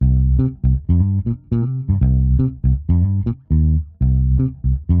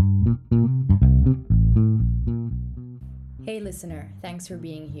Thanks for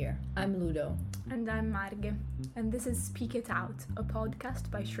being here. I'm Ludo. And I'm Marge. And this is Speak It Out, a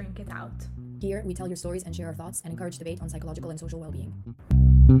podcast by Shrink It Out. Here, we tell your stories and share our thoughts and encourage debate on psychological and social well-being.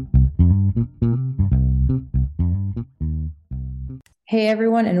 Hey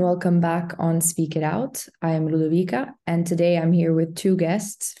everyone, and welcome back on Speak It Out. I am Ludovica, and today I'm here with two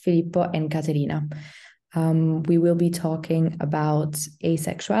guests, Filippo and Caterina. We will be talking about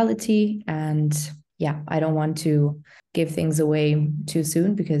asexuality, and I don't want to give things away too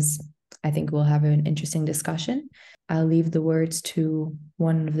soon because I think we'll have an interesting discussion. I'll leave the words to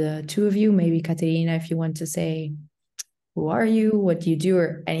one of the two of you, maybe Caterina, if you want to say who are you, what do you do,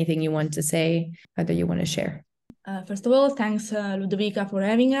 or anything you want to say, whether you want to share. First of all, thanks Ludovica for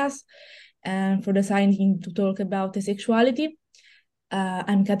having us and for deciding to talk about asexuality.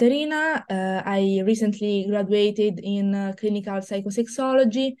 I'm Caterina. I recently graduated in clinical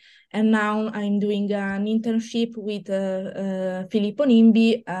psychosexology, and now I'm doing an internship with Filippo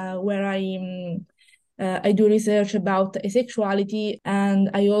Nimbi, where I do research about asexuality, and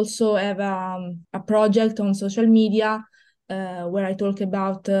I also have a project on social media where I talk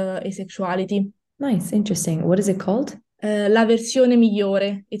about asexuality. Nice, interesting. What is it called? La versione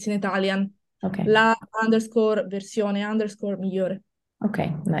migliore. It's in Italian. Okay. La_versione_migliore.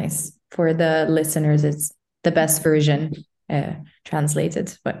 Okay, nice. For the listeners, it's the best version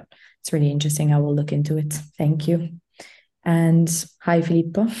translated, but it's really interesting. I will look into it. Thank you. And hi,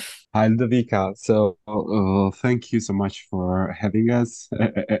 Filippo. Hi, Ludovica. So thank you so much for having us.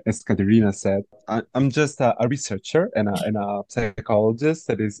 As Caterina said, I'm just a researcher and a psychologist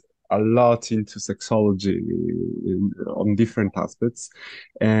that is a lot into sexology on different aspects.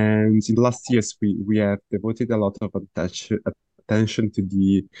 And in the last years, we have devoted a lot of attention to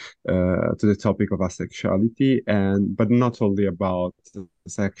the topic of asexuality, but not only about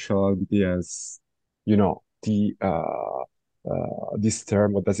sexuality as, this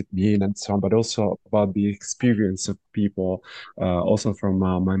term, what does it mean, and so on, but also about the experience of people, also from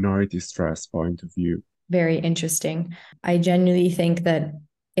a minority stress point of view. Very interesting. I genuinely think that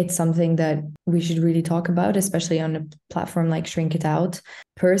it's something that we should really talk about, especially on a platform like Shrink It Out.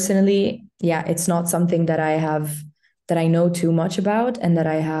 Personally, it's not something that I know too much about and that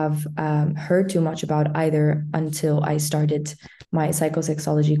I have heard too much about either until I started my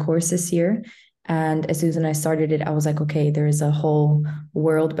psychosexology course this year. And as soon as I started it, I was like, okay, there's a whole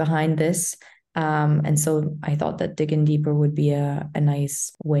world behind this. And so I thought that digging deeper would be a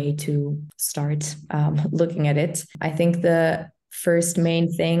nice way to start looking at it. I think the first main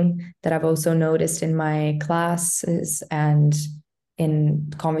thing that I've also noticed in my classes and in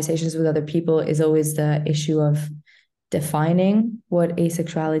conversations with other people is always the issue of defining what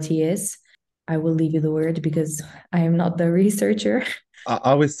asexuality is. I will leave you the word because I am not the researcher.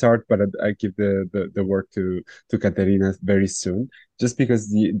 I will start, but I give the word to Caterina very soon, just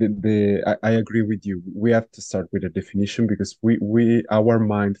because I agree with you. We have to start with a definition because our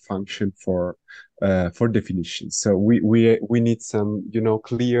mind function for definitions. So we need some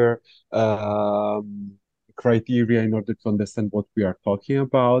clear criteria in order to understand what we are talking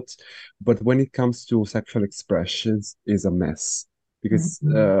about. But when it comes to sexual expressions, is a mess because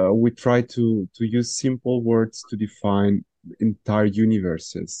we try to use simple words to define entire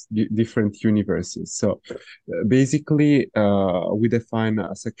universes, different universes. So basically, we define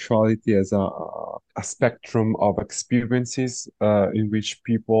sexuality as a spectrum of experiences in which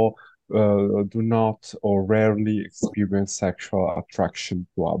people do not or rarely experience sexual attraction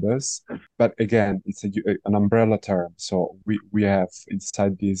to others. But again, it's an umbrella term. So we have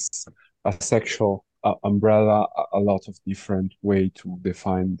inside this asexual umbrella a lot of different way to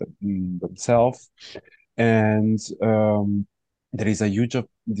define themselves. And there is a huge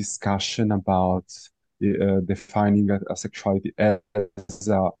discussion about defining asexuality as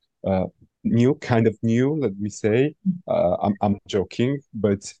a new, let me say. I'm joking,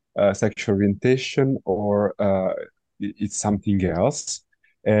 but sexual orientation or it's something else.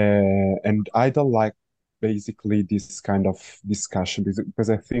 And I don't like basically this kind of discussion because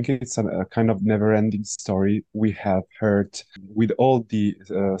I think it's a kind of never-ending story we have heard with all the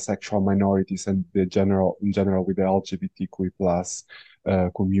sexual minorities and in general with the LGBTQ plus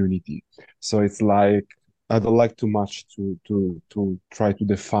community. So it's like I don't like too much to try to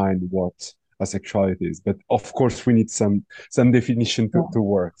define what asexuality is, but of course we need some definition to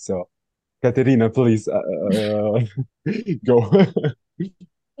work. So Caterina, please go.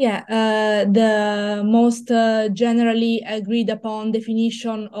 The most generally agreed upon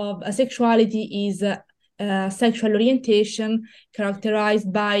definition of asexuality is sexual orientation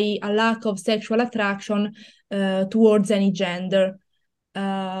characterized by a lack of sexual attraction towards any gender.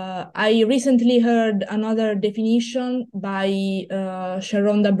 I recently heard another definition by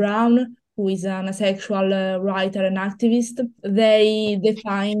Sharonda Brown, who is an asexual writer and activist. They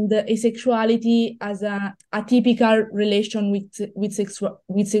defined asexuality as a typical relation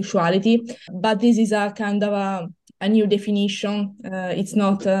with sexuality, but this is a kind of a new definition. It's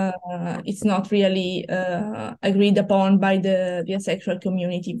not really agreed upon by the asexual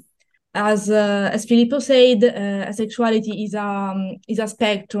community. As Filippo said, asexuality is a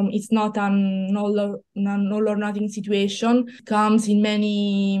spectrum. It's not an all or nothing situation. It comes in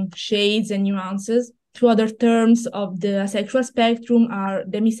many shades and nuances. Two other terms of the asexual spectrum are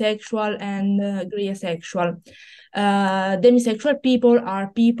demisexual and gray asexual. Demisexual people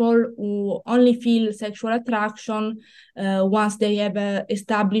are people who only feel sexual attraction once they have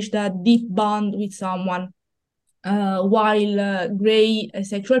established a deep bond with someone. While gray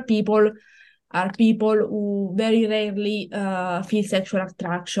asexual people are people who very rarely feel sexual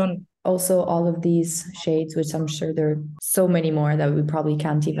attraction. Also, all of these shades, which I'm sure there are so many more that we probably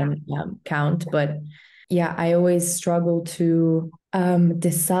can't even count, but yeah, I always struggle to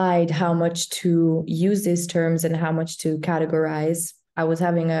decide how much to use these terms and how much to categorize. I was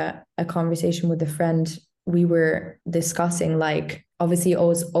having a conversation with a friend. We were discussing, like, obviously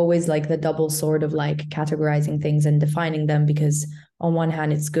always like the double sword of like categorizing things and defining them, because on one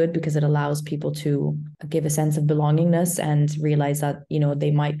hand it's good because it allows people to give a sense of belongingness and realize that, you know, they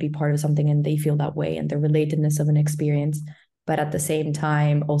might be part of something and they feel that way and the relatedness of an experience, but at the same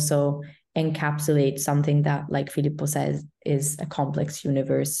time also encapsulate something that, like Filippo says, is a complex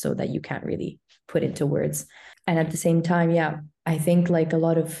universe, so that you can't really put into words. And at the same time, yeah, I think like a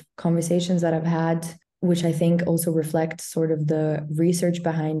lot of conversations that I've had, which I think also reflect sort of the research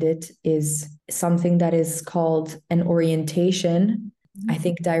behind it, is something that is called an orientation. I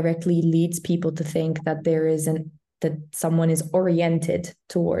think directly leads people to think that that someone is oriented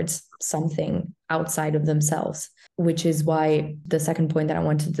towards something outside of themselves, which is why the second point that I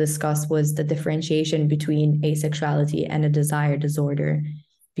wanted to discuss was the differentiation between asexuality and a desire disorder.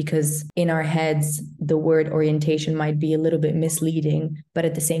 Because in our heads, the word orientation might be a little bit misleading, but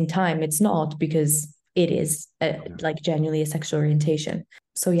at the same time, it's not, because it is like genuinely a sexual orientation.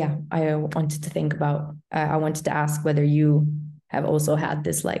 So yeah, I wanted to ask whether you have also had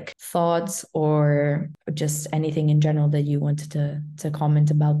this like thoughts or just anything in general that you wanted to comment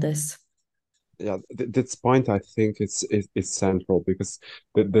about this. Yeah, this point I think it's central, because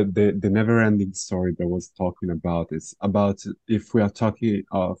the never-ending story that was talking about is about if we are talking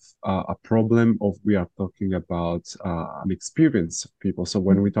of a problem, or we are talking about an experience of people. So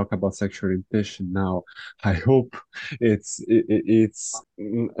when we talk about sexual orientation now, I hope it's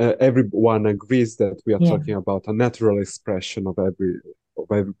everyone agrees that we are talking about a natural expression of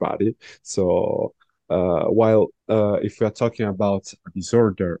everybody. So while if we are talking about a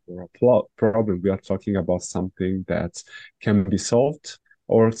disorder or a problem, we are talking about something that can be solved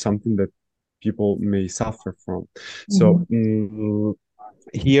or something that people may suffer from. So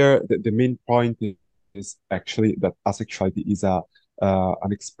here, the main point is actually that asexuality is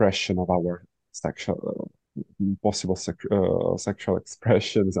an expression of our sexual possible sexual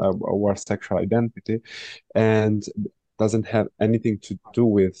expressions, our sexual identity, and doesn't have anything to do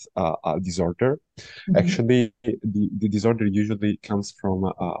with a disorder. Actually, the disorder usually comes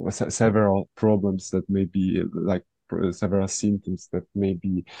from several problems that may be like several symptoms that may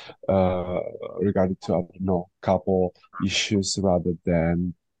be regarded to, I don't know, couple issues rather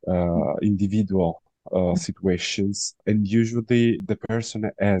than individual situations. And usually the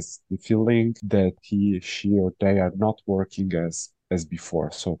person has the feeling that he, she, or they are not working as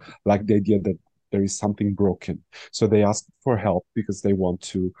before. So like the idea that there is something broken. So they ask for help because they want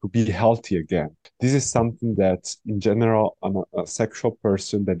to be healthy again. This is something that, in general, a sexual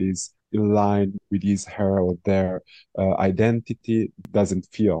person that is in line with his, her, or their identity doesn't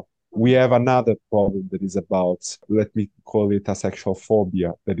feel. We have another problem that is about, let me call it asexual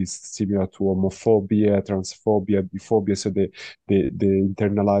phobia, that is similar to homophobia, transphobia, biphobia. So the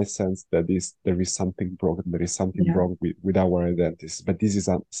internalized sense that there is something broken, there is something wrong with our identities, but this is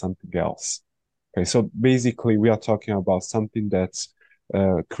something else. Okay, so basically we are talking about something that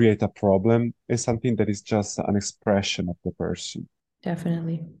create a problem and something that is just an expression of the person.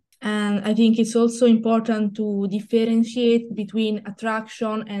 Definitely. And I think it's also important to differentiate between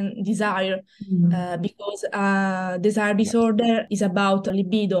attraction and desire, because desire disorder is about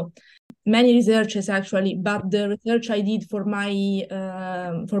libido. Many researchers actually, but the research I did for my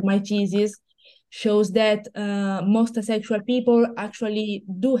thesis shows that most asexual people actually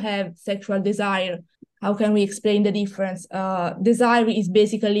do have sexual desire. How can we explain the difference? Desire is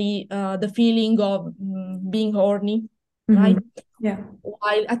basically the feeling of being horny. right? Yeah.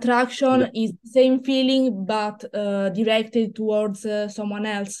 While attraction is the same feeling, but directed towards someone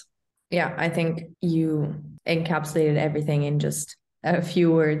else. Yeah, I think you encapsulated everything in just a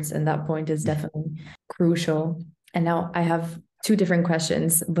few words, and that point is definitely crucial. And now I have two different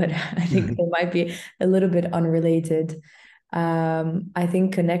questions, but I think they might be a little bit unrelated. I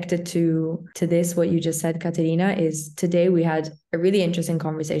think connected to this, what you just said, Caterina, is today we had a really interesting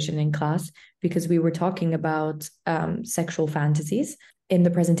conversation in class because we were talking about sexual fantasies. In the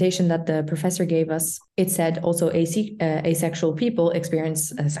presentation that the professor gave us, it said also asexual people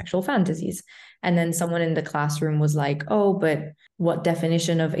experience sexual fantasies. And then someone in the classroom was like, oh, but what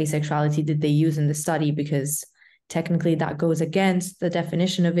definition of asexuality did they use in the study? Because technically that goes against the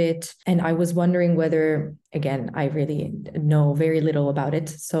definition of it. And I was wondering whether, again, I really know very little about it.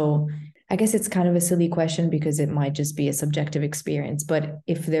 So I guess it's kind of a silly question because it might just be a subjective experience. But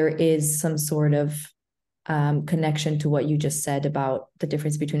if there is some sort of connection to what you just said about the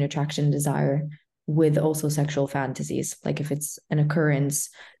difference between attraction and desire with also sexual fantasies, like if it's an occurrence.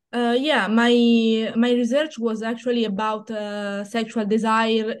 Yeah, my research was actually about sexual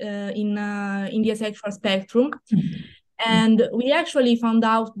desire in the asexual spectrum. And we actually found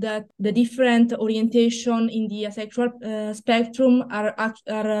out that the different orientation in the asexual spectrum are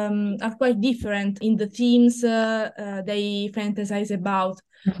quite different in the themes they fantasize about.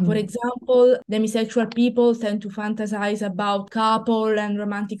 For example, demisexual people tend to fantasize about couple and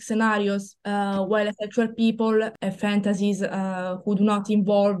romantic scenarios, while asexual people have fantasies who do not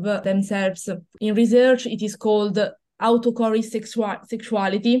involve themselves. In research, it is called autochorus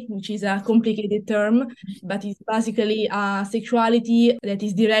sexuality, which is a complicated term, but it's basically a sexuality that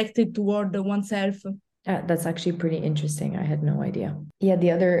is directed toward oneself. That's actually pretty interesting. I had no idea. Yeah, the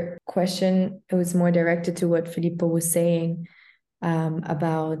other question, it was more directed to what Filippo was saying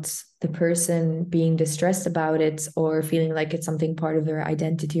about the person being distressed about it or feeling like it's something part of their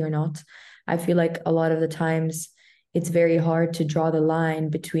identity or not. I feel like a lot of the times it's very hard to draw the line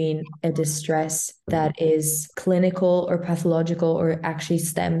between a distress that is clinical or pathological or actually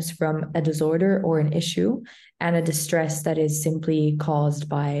stems from a disorder or an issue, and a distress that is simply caused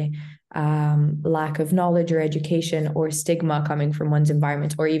by lack of knowledge or education or stigma coming from one's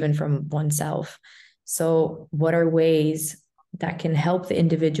environment or even from oneself. So what are ways that can help the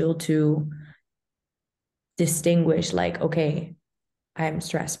individual to distinguish, like, okay, I'm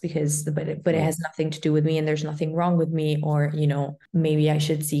stressed because but it has nothing to do with me and there's nothing wrong with me, or maybe I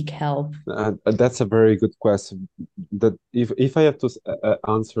should seek help. That's a very good question. That if I have to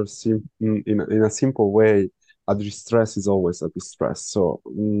answer in a simple way, a distress is always a distress. So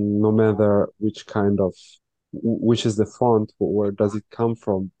no matter which is the font, where does it come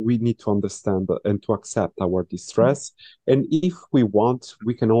from, we need to understand and to accept our distress. And if we want,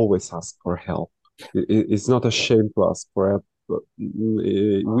 we can always ask for help. It's not a shame to ask for help.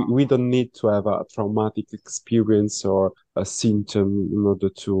 We don't need to have a traumatic experience or a symptom in order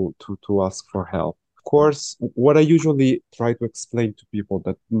to ask for help. Of course, what I usually try to explain to people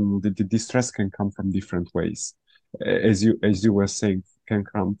that the distress can come from different ways. As you were saying, can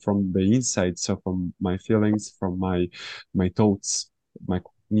come from the inside, so from my feelings, from my thoughts, my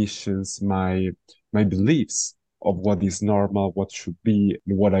cognitions, my beliefs of what is normal, what should be,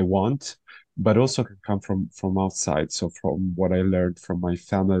 what I want, but also can come from outside. So from what I learned from my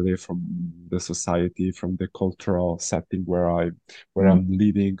family, from the society, from the cultural setting where I'm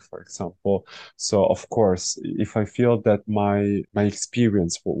living, for example. So of course, if I feel that my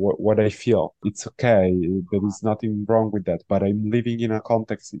experience, what I feel, it's okay, there is nothing wrong with that. But I'm living in a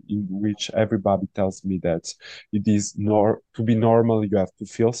context in which everybody tells me that it is to be normal, you have to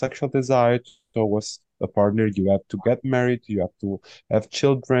feel sexual desire towards a partner, you have to get married, you have to have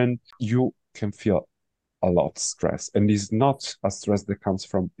children, you can feel a lot of stress. And it's not a stress that comes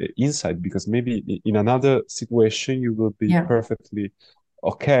from the inside, because maybe in another situation you will be perfectly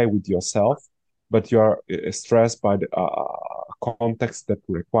okay with yourself, but you are stressed by the context that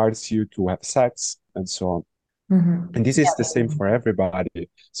requires you to have sex and so on. And this is the same for everybody.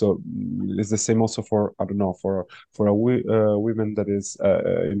 So it's the same also for, I don't know, for a woman that is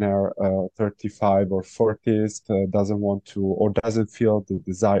in her 35 or 40s, doesn't want to or doesn't feel the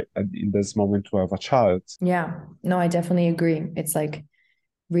desire in this moment to have a child. Yeah, no, I definitely agree. It's like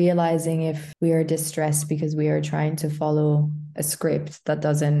realizing if we are distressed because we are trying to follow a script that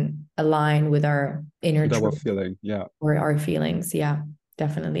doesn't align with our inner truth feeling, or our feelings. Yeah,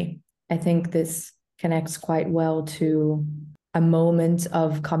 definitely. I think this connects quite well to a moment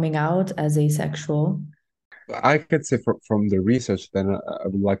of coming out as asexual. I can say from the research, then I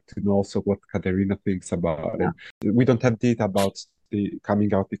would like to know also what Caterina thinks about it. We don't have data about the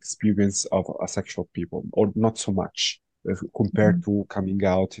coming out experience of asexual people, or not so much. compared to coming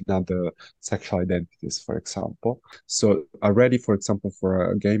out in other sexual identities, for example. So already, for example,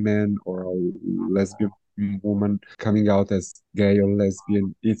 for a gay man or a lesbian woman coming out as gay or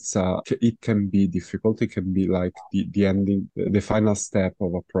lesbian, it can be difficult. It can be like the ending, the final step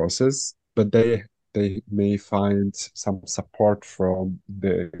of a process, but they may find some support from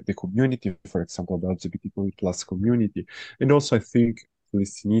the community, for example, the LGBTQ plus community. And also, I think, at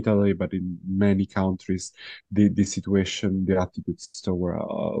least in Italy, but in many countries, the situation, the attitudes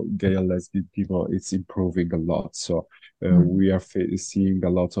toward gay and lesbian people, it's improving a lot. So we are seeing a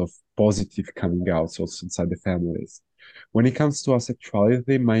lot of positive coming outs also inside the families. When it comes to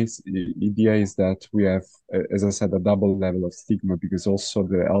asexuality, my idea is that we have, as I said, a double level of stigma because also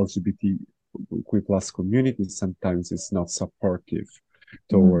the LGBTQ plus community sometimes is not supportive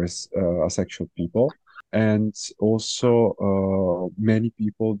towards asexual people. And also, many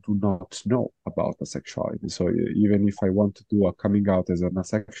people do not know about asexuality. So even if I want to do a coming out as an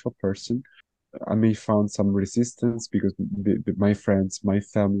asexual person, I may find some resistance because my friends, my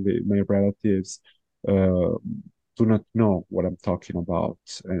family, my relatives do not know what I'm talking about.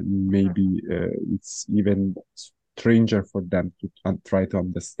 And maybe it's even stranger for them to try to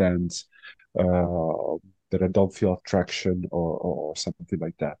understand that I don't feel attraction or something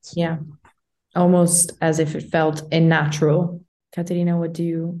like that. Yeah, almost as if it felt unnatural. Caterina, what do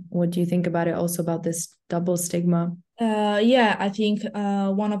you think about it? Also about this double stigma? Yeah, I think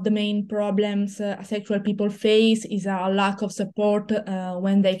one of the main problems asexual people face is a lack of support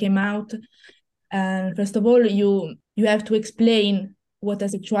when they came out. And first of all, you have to explain what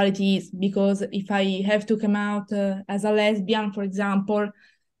asexuality is, because if I have to come out as a lesbian, for example,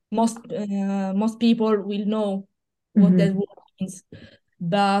 most people will know what that word means.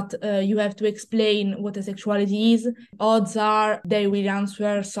 But you have to explain what asexuality is. Odds are they will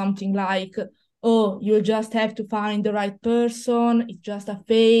answer something like, oh, you just have to find the right person, it's just a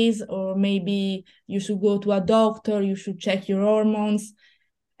phase, or maybe you should go to a doctor, you should check your hormones.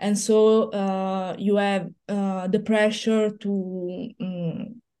 And so you have the pressure to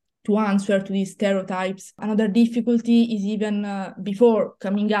answer to these stereotypes. Another difficulty is even before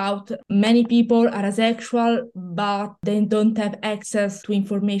coming out, many people are asexual, but they don't have access to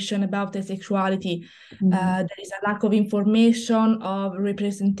information about their sexuality. There is a lack of information, of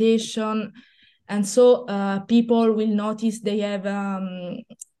representation, and so people will notice they have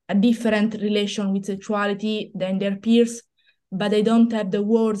a different relation with sexuality than their peers, but they don't have the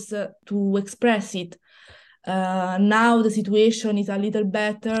words to express it. Now the situation is a little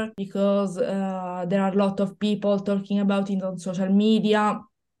better because there are a lot of people talking about it on social media.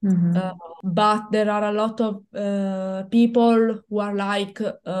 But there are a lot of people who are like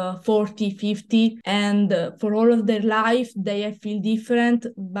 40, 50, and for all of their life they feel different,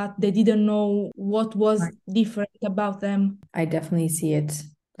 but they didn't know what was different about them. I definitely see it.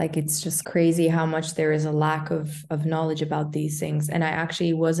 Like, it's just crazy how much there is a lack of knowledge about these things. And I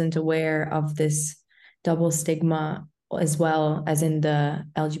actually wasn't aware of this double stigma as well as in the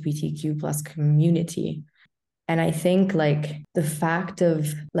LGBTQ plus community. And I think like the fact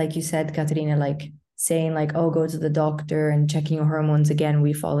of, like you said, Caterina, like saying like, oh, go to the doctor and checking your hormones again,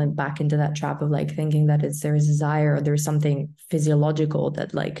 we fall back into that trap of like thinking that there's desire or there's something physiological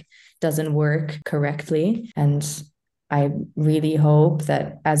that like doesn't work correctly. And I really hope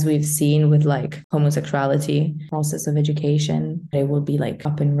that, as we've seen with like homosexuality process of education, it will be like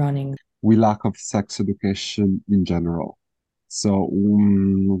up and running. We lack of sex education in general. So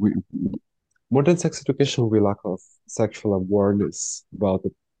more than sex education, we lack of sexual awareness about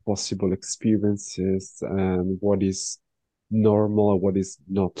the possible experiences and what is normal and what is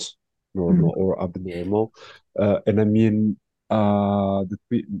not normal or abnormal. And I mean that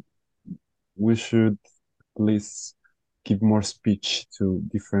we should at least give more speech to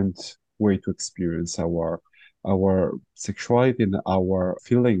different way to experience our sexuality and our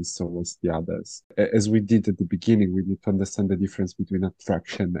feelings towards the others. As we did at the beginning, we need to understand the difference between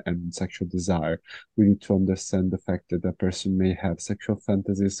attraction and sexual desire. We need to understand the fact that a person may have sexual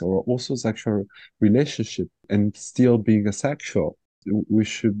fantasies or also sexual relationship and still being asexual. We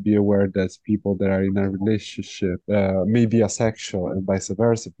should be aware that people that are in a relationship may be asexual and vice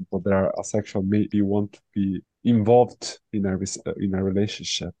versa. People that are asexual maybe want to be involved in a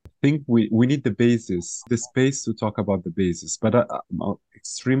relationship. I think we need the basis, the space to talk about the basis, but I'm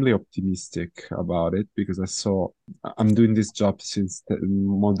extremely optimistic about it because I'm doing this job since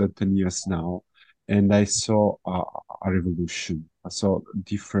more than 10 years now, and I saw a revolution. I saw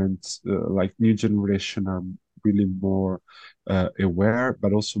different, like new generation are really more aware,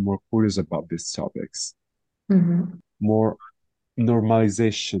 but also more curious about these topics. More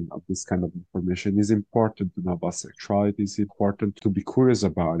normalization of this kind of information. It's important to know about sexuality. It's important to be curious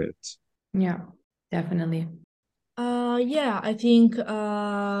about it. Yeah, definitely. Yeah, I think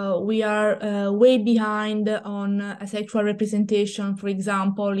we are way behind on asexual representation, for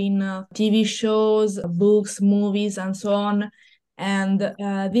example, in TV shows, books, movies, and so on. And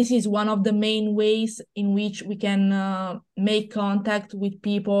this is one of the main ways in which we can make contact with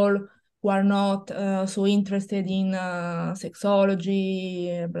people who are not so interested in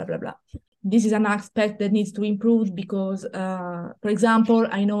sexology, blah, blah, blah. This is an aspect that needs to improve because, for example,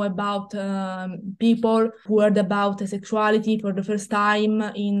 I know about people who heard about sexuality for the first time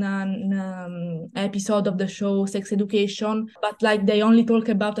in an episode of the show Sex Education, but like they only talk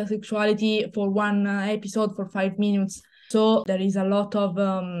about sexuality for one episode for 5 minutes. So there is a lot of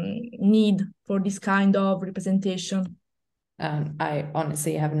need for this kind of representation. I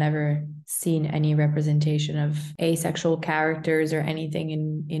honestly have never seen any representation of asexual characters or anything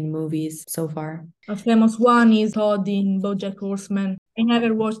in movies so far. A famous one is Todd in BoJack Horseman. I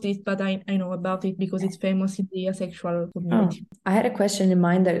never watched it, but I know about it because it's famous in the asexual community. I had a question in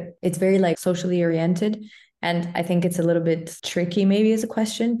mind that it's very like socially oriented, and I think it's a little bit tricky maybe as a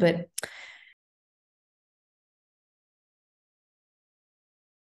question, but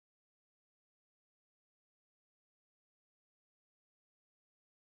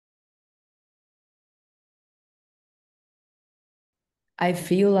I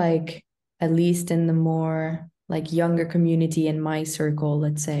feel like at least in the more like younger community in my circle,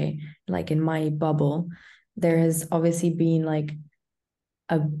 let's say, like in my bubble, there has obviously been like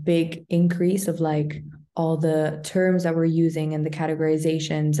a big increase of like all the terms that we're using and the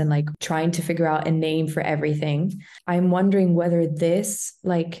categorizations and like trying to figure out a name for everything. I'm wondering whether this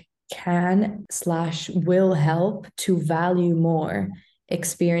like can/will help to value more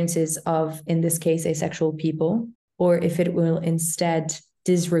experiences of, in this case, asexual people, or if it will instead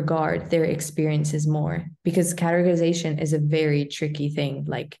disregard their experiences more, because categorization is a very tricky thing.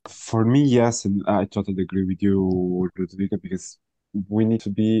 Like, For me, yes, and I totally agree with you, Ludwika, because we need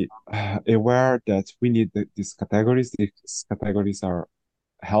to be aware that we need these categories. These categories are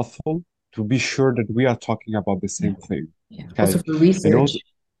helpful to be sure that we are talking about the same thing. yeah, Okay. also for And research. also,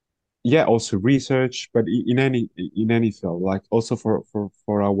 yeah, also research, but in any field, like also for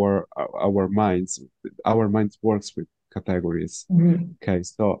our minds, our minds works with categories. Mhm. Okay,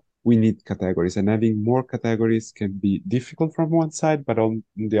 so we need categories, and having more categories can be difficult from one side, but on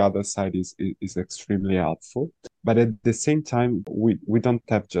the other side is extremely helpful. But at the same time, we don't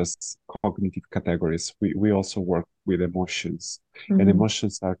have just cognitive categories. We also work with emotions, and Mhm.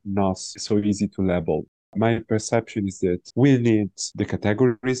 emotions are not so easy to label. My perception is that we need the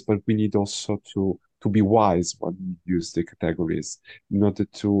categories, but we need also to be wise when we use the categories in order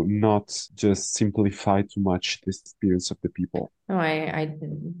to not just simplify too much the experience of the people. No, I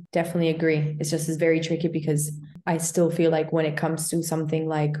definitely agree. It's just it's very tricky because I still feel like when it comes to something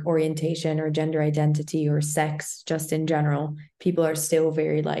like orientation or gender identity or sex, just in general, people are still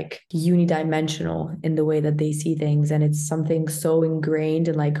very like unidimensional in the way that they see things. And it's something so ingrained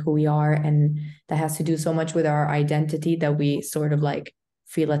in like who we are. And that has to do so much with our identity that we sort of like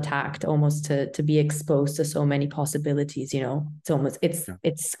feel attacked almost to be exposed to so many possibilities, you know.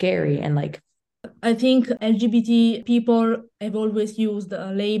 It's scary and like I think LGBT people have always used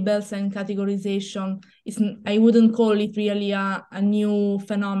labels and categorization. I wouldn't call it really a new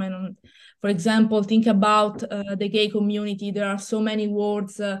phenomenon. For example, think about the gay community. There are so many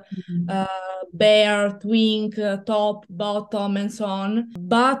words, bear, twink, top, bottom, and so on.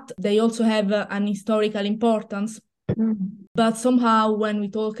 But they also have an historical importance. But somehow, when we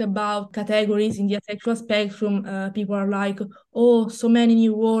talk about categories in the asexual spectrum, people are like, "Oh, so many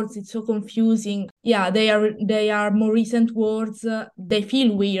new words! It's so confusing." Yeah, they are more recent words. They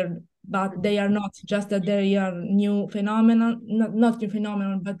feel weird, but they are not. Just that they are new phenomenon, not new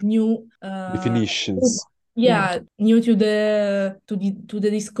phenomenon, but new. Definitions. Yeah, new to the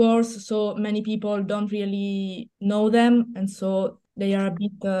discourse. So many people don't really know them, and so they are a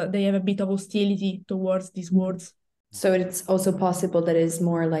bit. They have a bit of hostility towards these words. so it's also possible that it's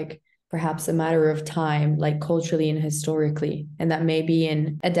more like perhaps a matter of time, like culturally and historically, and that maybe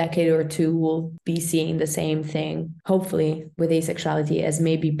in a decade or two we'll be seeing the same thing, hopefully, with asexuality as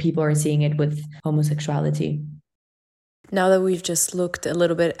maybe people are seeing it with homosexuality. Now that we've just looked a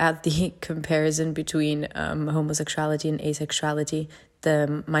little bit at the comparison between homosexuality and asexuality,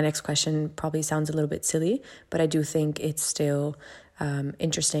 my next question probably sounds a little bit silly, but I do think it's still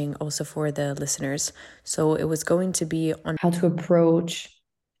interesting also for the listeners. So it was going to be on how to approach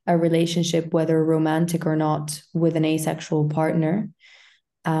a relationship, whether romantic or not, with an asexual partner.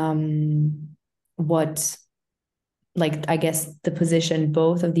 What like, I guess, the position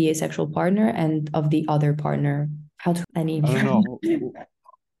both of the asexual partner and of the other partner? How to any? I don't know.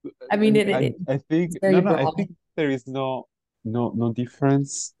 I mean, I think it's very I broad. think there is no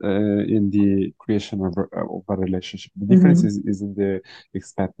difference in the creation of a relationship. The difference is in the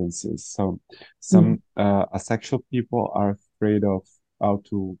expectancies. So some asexual people are afraid of how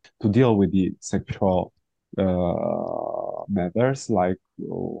to deal with the sexual matters, like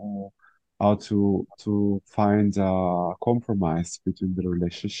how to find a compromise between the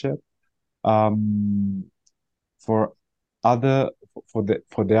relationship. Um, for other for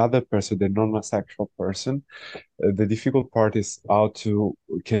the other person, the non-sexual person, the difficult part is how to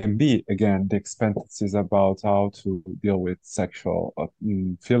can be again the experiences about how to deal with sexual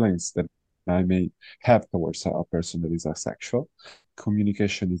feelings that I may have towards a person that is asexual.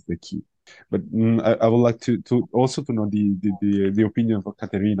 Communication is the key. But I would like to also to know the opinion of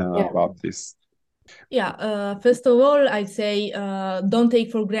Caterina Yeah. about this. Yeah, first of all, I'd say don't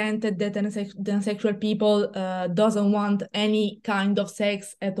take for granted that the asexual people doesn't want any kind of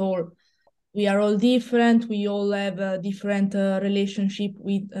sex at all. We are all different. We all have a different relationship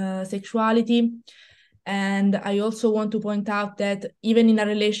with sexuality. And I also want to point out that even in a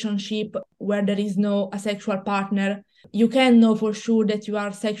relationship where there is no asexual partner, you can know for sure that you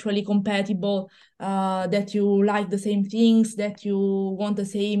are sexually compatible, that you like the same things, that you want the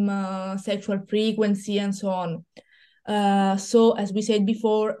same sexual frequency, and so on. So, as we said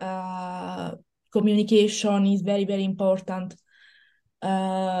before, communication is very, very important.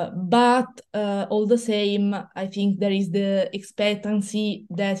 But all the same, I think there is the expectancy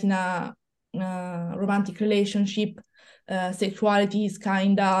that in a romantic relationship, sexuality is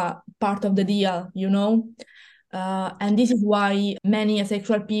kind of part of the deal, you know? And this is why many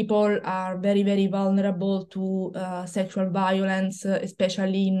asexual people are very, very vulnerable to sexual violence,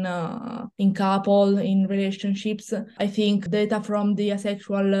 especially in couple, in relationships. I think data from the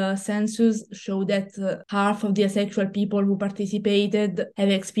asexual census show that half of the asexual people who participated have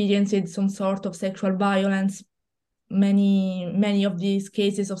experienced some sort of sexual violence. Many of these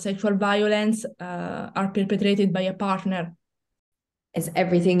cases of sexual violence are perpetrated by a partner. As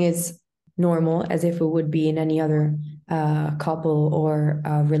everything is normal, as if it would be in any other couple or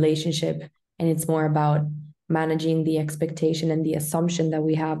relationship, and it's more about managing the expectation and the assumption that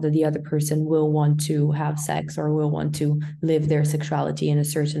we have that the other person will want to have sex or will want to live their sexuality in a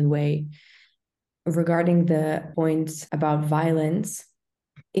certain way. Regarding the points about violence,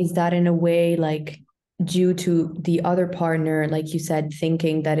 is that in a way like due to the other partner, like you said,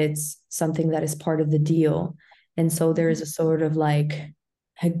 thinking that it's something that is part of the deal? And so there is a sort of like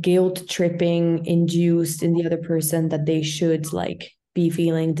a guilt tripping induced in the other person that they should like be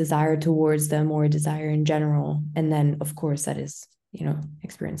feeling desire towards them or desire in general. And then, of course, that is,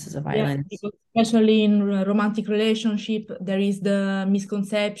 experiences of violence. Yeah, because especially in romantic relationship, there is the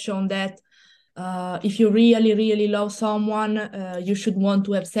misconception that if you really, really love someone, you should want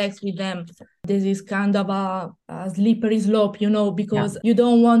to have sex with them. This is kind of a slippery slope, because you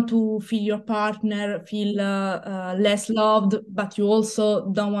don't want to feel your partner feel less loved, but you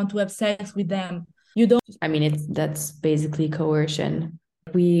also don't want to have sex with them. You don't. I mean, that's basically coercion.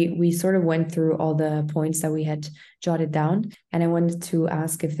 We sort of went through all the points that we had jotted down, and I wanted to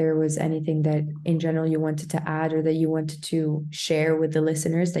ask if there was anything that in general you wanted to add or that you wanted to share with the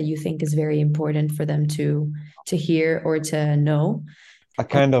listeners that you think is very important for them to hear or to know. A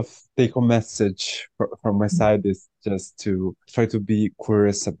kind of take-home message from my side is just to try to be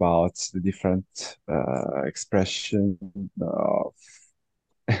curious about the different expression of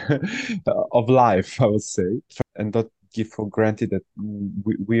of life, I would say, and not give for granted that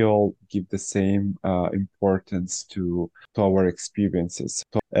we all give the same importance to our experiences.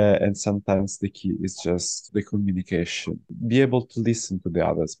 And sometimes the key is just the communication. Be able to listen to the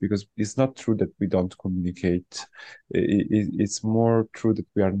others, because it's not true that we don't communicate. It's more true that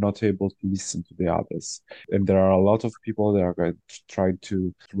we are not able to listen to the others. And there are a lot of people that are going to try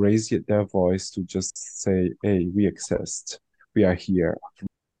to raise their voice to just say, hey, we exist. We are here.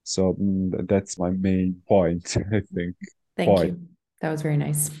 So that's my main point, I think. Thank you. That was very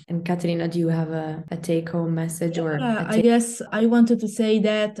nice. And Caterina, do you have a take-home message or? I guess I wanted to say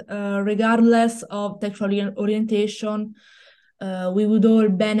that regardless of sexual orientation, we would all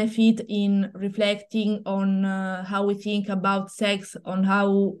benefit in reflecting on how we think about sex, on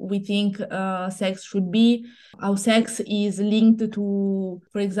how we think sex should be, how sex is linked to,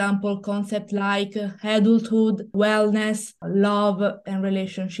 for example, concepts like adulthood, wellness, love, and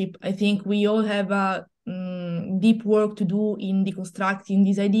relationship. I think we all have a deep work to do in deconstructing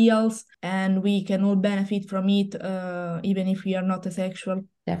these ideals, and we can all benefit from it, even if we are not asexual.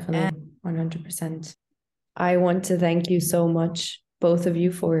 Definitely, 100%. I want to thank you so much, both of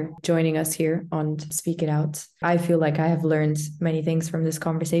you, for joining us here on Speak It Out. I feel like I have learned many things from this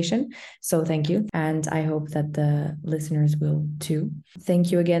conversation, so thank you. And I hope that the listeners will too.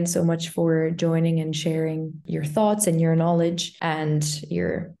 Thank you again so much for joining and sharing your thoughts and your knowledge and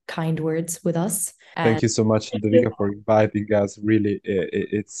your kind words with us. Thank you so much, Ludovica, for inviting us. Really,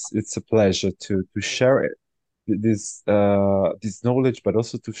 it's a pleasure to share this knowledge, but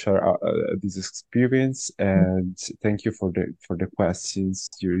also to share this experience. And thank you for the questions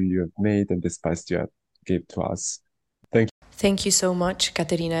you have made and the space you have gave to us. Thank you so much,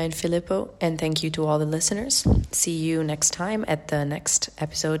 Caterina and Filippo, and thank you to all the listeners. See you next time at the next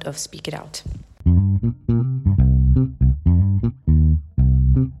episode of Speak It Out.